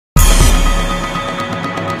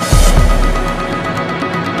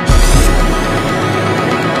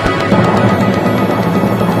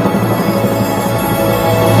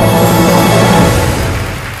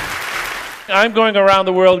I'm going around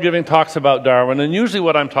the world giving talks about Darwin, and usually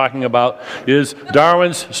what I'm talking about is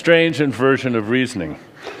Darwin's strange inversion of reasoning.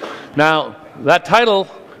 Now, that title,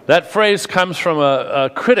 that phrase comes from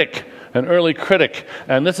a critic, an early critic,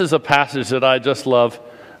 and this is a passage that I just love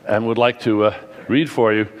and would like to read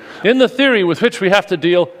for you. In the theory with which we have to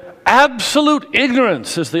deal, absolute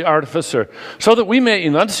ignorance is the artificer, so that we may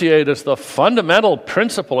enunciate as the fundamental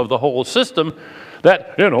principle of the whole system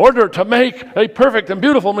that in order to make a perfect and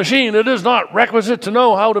beautiful machine, it is not requisite to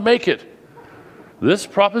know how to make it. This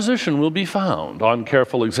proposition will be found, on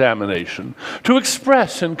careful examination, to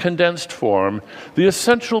express in condensed form the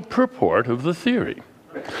essential purport of the theory,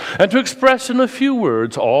 and to express in a few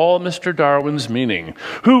words all Mr. Darwin's meaning,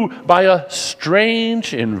 who, by a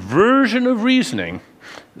strange inversion of reasoning,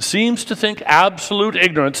 seems to think absolute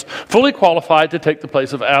ignorance fully qualified to take the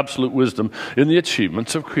place of absolute wisdom in the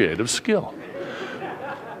achievements of creative skill.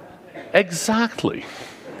 Exactly.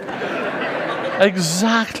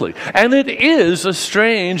 Exactly. And it is a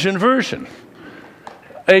strange inversion.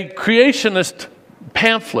 A creationist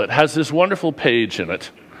pamphlet has this wonderful page in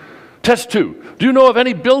it. Test 2. Do you know of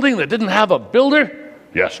any building that didn't have a builder?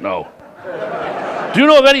 Yes, no. Do you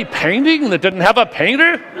know of any painting that didn't have a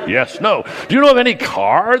painter? Yes, no. Do you know of any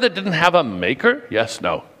car that didn't have a maker? Yes,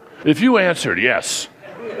 no. If you answered yes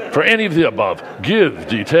for any of the above, give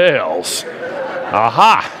details.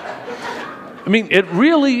 Aha! I mean, it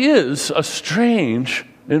really is a strange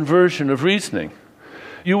inversion of reasoning.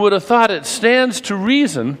 You would have thought it stands to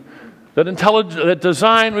reason that, that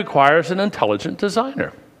design requires an intelligent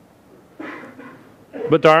designer.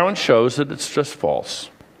 But Darwin shows that it's just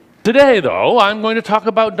false. Today, though, I'm going to talk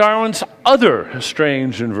about Darwin's other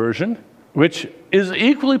strange inversion, which is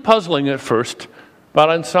equally puzzling at first,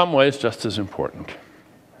 but in some ways just as important.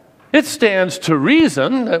 It stands to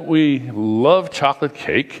reason that we love chocolate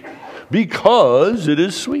cake because it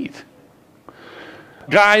is sweet.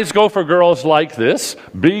 Guys go for girls like this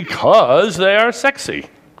because they are sexy.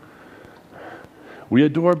 We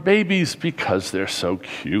adore babies because they're so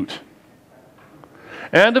cute.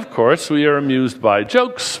 And of course, we are amused by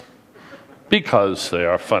jokes because they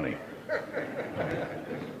are funny.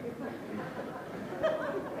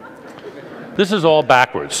 This is all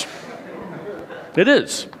backwards. It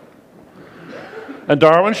is. And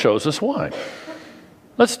Darwin shows us why.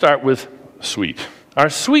 Let's start with sweet. Our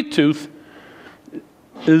sweet tooth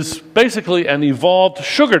is basically an evolved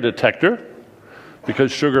sugar detector,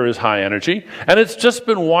 because sugar is high energy, and it's just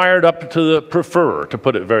been wired up to the preferrer, to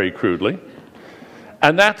put it very crudely.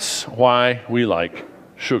 And that's why we like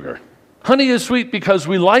sugar. Honey is sweet because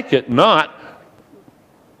we like it, not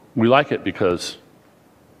we like it because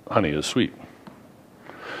honey is sweet.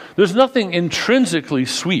 There's nothing intrinsically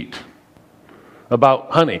sweet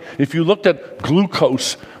about honey. If you looked at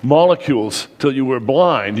glucose molecules till you were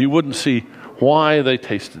blind, you wouldn't see why they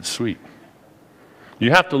tasted sweet.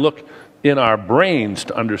 You have to look in our brains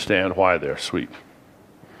to understand why they're sweet.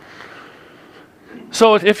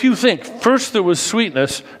 So if you think first there was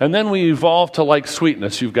sweetness and then we evolved to like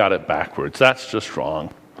sweetness, you've got it backwards. That's just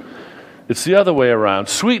wrong. It's the other way around.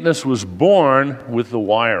 Sweetness was born with the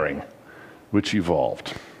wiring, which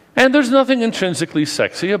evolved. And there's nothing intrinsically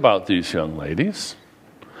sexy about these young ladies.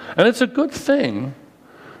 And it's a good thing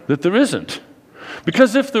that there isn't.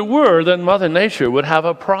 Because if there were, then Mother Nature would have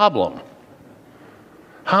a problem.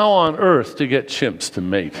 How on earth to get chimps to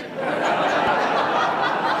mate?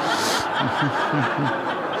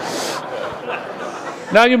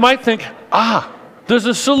 Now you might think, there's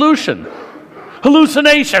a solution.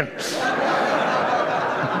 Hallucination.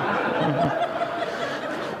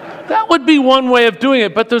 That would be one way of doing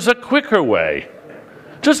it, but there's a quicker way.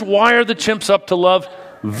 Just wire the chimps up to love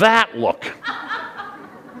that look.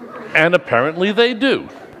 And apparently they do.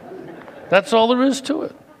 That's all there is to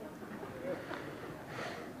it.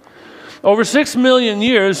 Over 6 million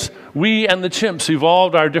years, we and the chimps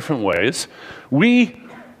evolved our different ways. We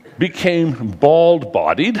became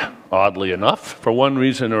bald-bodied, oddly enough, for one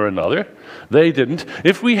reason or another. They didn't.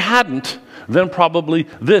 If we hadn't, then probably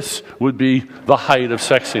this would be the height of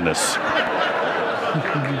sexiness.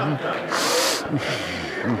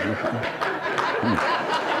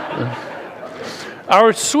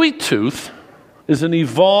 Our sweet tooth is an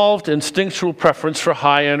evolved instinctual preference for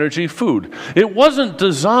high-energy food. It wasn't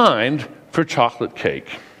designed for chocolate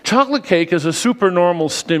cake. Chocolate cake is a supernormal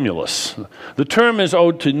stimulus. The term is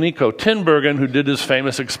owed to Nico Tinbergen, who did his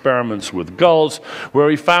famous experiments with gulls, where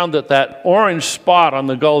he found that that orange spot on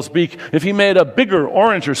the gull's beak, if he made a bigger,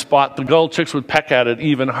 oranger spot, the gull chicks would peck at it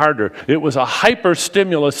even harder. It was a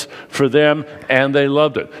hyper-stimulus for them, and they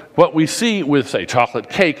loved it. What we see with, say, chocolate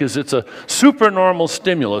cake is it's a supernormal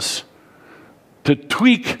stimulus to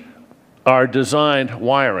tweak our designed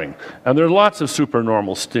wiring. And there are lots of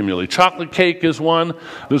supernormal stimuli. Chocolate cake is one.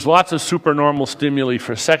 There's lots of supernormal stimuli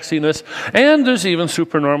for sexiness. And there's even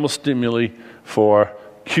supernormal stimuli for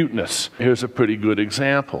cuteness. Here's a pretty good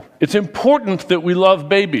example. It's important that we love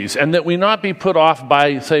babies and that we not be put off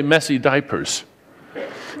by, say, messy diapers.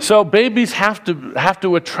 So babies have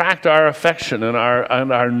to attract our affection and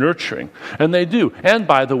our nurturing. And they do. And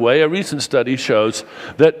by the way, a recent study shows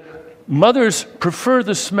that mothers prefer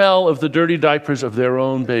the smell of the dirty diapers of their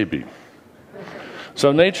own baby.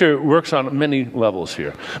 So nature works on many levels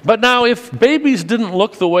here. But now if babies didn't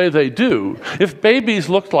look the way they do, if babies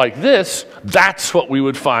looked like this, that's what we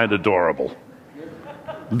would find adorable.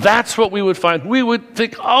 That's what we would find. We would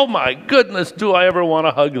think, oh my goodness, do I ever want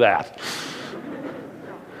to hug that?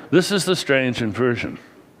 This is the strange inversion.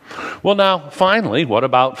 Well now, finally, what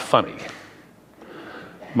about funny?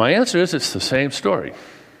 My answer is it's the same story.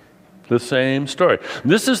 The same story.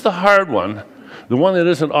 This is the hard one, the one that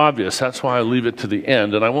isn't obvious. That's why I leave it to the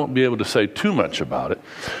end, and I won't be able to say too much about it.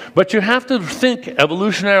 But you have to think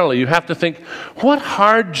evolutionarily. You have to think, what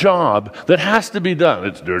hard job that has to be done?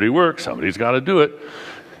 It's dirty work. Somebody's got to do it.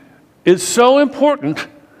 It's so important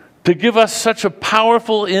to give us such a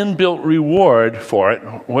powerful inbuilt reward for it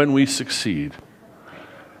when we succeed.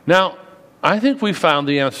 Now, I think we found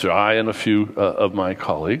the answer, I and a few of my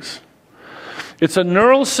colleagues. It's a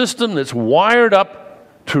neural system that's wired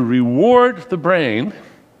up to reward the brain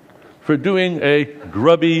for doing a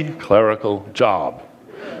grubby clerical job.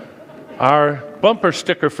 Our bumper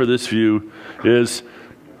sticker for this view is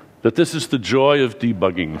that this is the joy of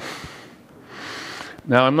debugging.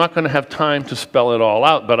 Now, I'm not going to have time to spell it all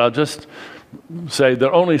out, but I'll just say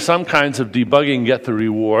that only some kinds of debugging get the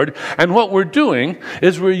reward. And what we're doing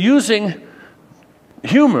is we're using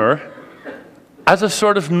humor as a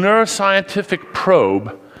sort of neuroscientific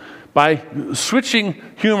probe by switching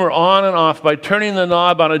humor on and off, by turning the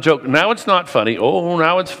knob on a joke. Now it's not funny. Oh,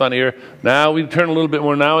 now it's funnier. Now we turn a little bit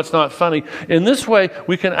more. Now it's not funny. In this way,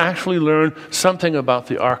 we can actually learn something about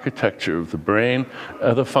the architecture of the brain,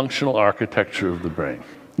 the functional architecture of the brain.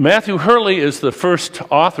 Matthew Hurley is the first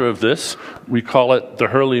author of this. We call it the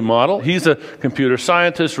Hurley model. He's a computer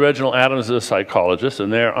scientist. Reginald Adams is a psychologist,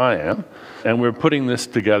 and there I am. And we're putting this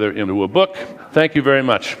together into a book. Thank you very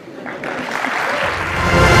much.